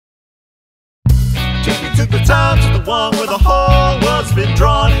to the town, to the one where the whole world's been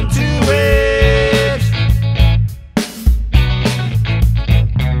drawn into it.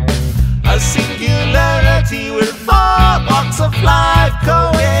 A singularity where all walks of life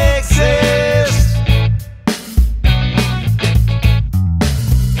coexist.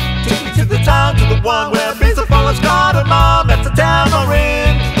 Take me to the town, to the one where Pizza follows God and Mom at the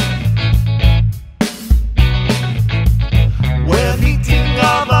tamarind. Where meeting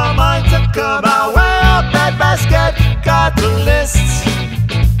of our minds have come our way up that basket, got the lists.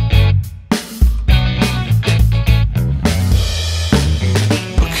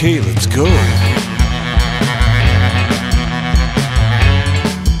 Okay, let's go.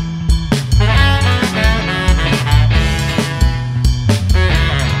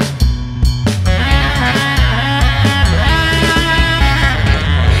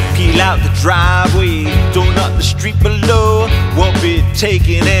 Peel out the driveway, donut the street below. Won't be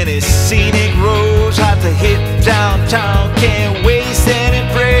taking any scenic roads. Have to hit downtown, can't waste any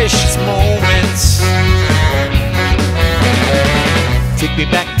precious moments. Take me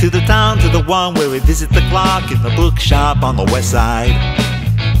back to the town, to the one where we visit the clock in the bookshop on the west side.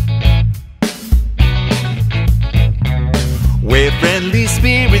 Where friendly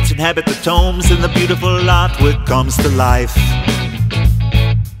spirits inhabit the tomes and the beautiful artwork comes to life.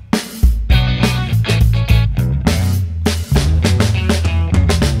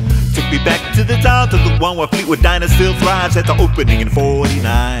 Take me back to the town, to the one where Fleetwood Diner still thrives at the opening in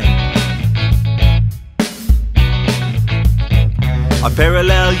 '49. A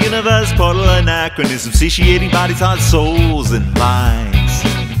parallel universe, portal anachronism, satiating bodies, hearts, souls, and minds.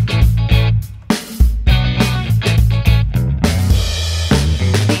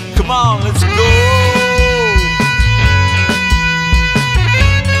 Come on, let's go!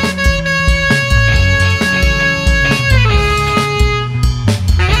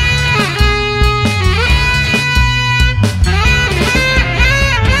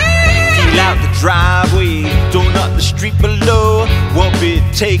 Peel out the driveway, donut the street below. Won't be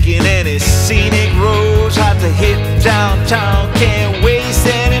taking any scenic roads. Have to hit downtown, can't waste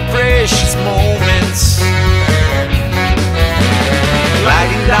any precious moments.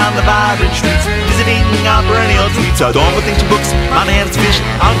 Gliding down the vibrant streets, visiting our perennial tweets, adorned with ancient books, my hands fish,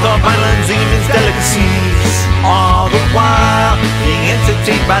 encore violins, England's delicacies. All the while being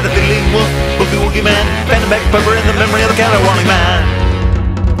entertained by the fiddling wolf, Boogie-Woogie man, Phantom Bagpiper in the memory of the caterwauling man.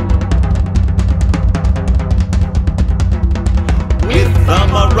 With the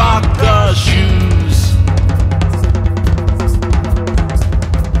Maracas shoes,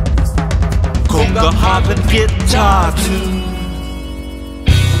 Conga harp and guitar too.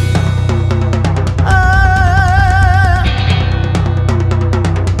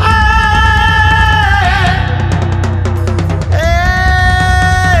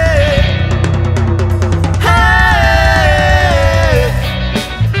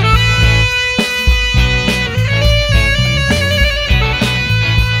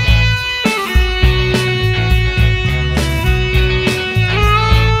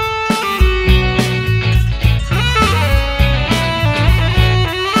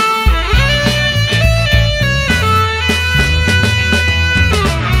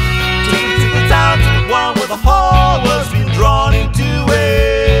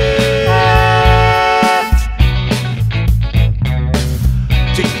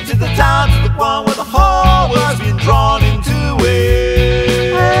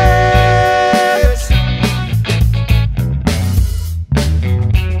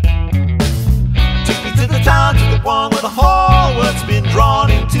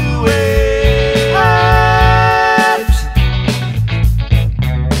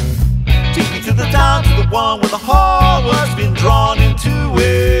 One where the whole world's been drawn in.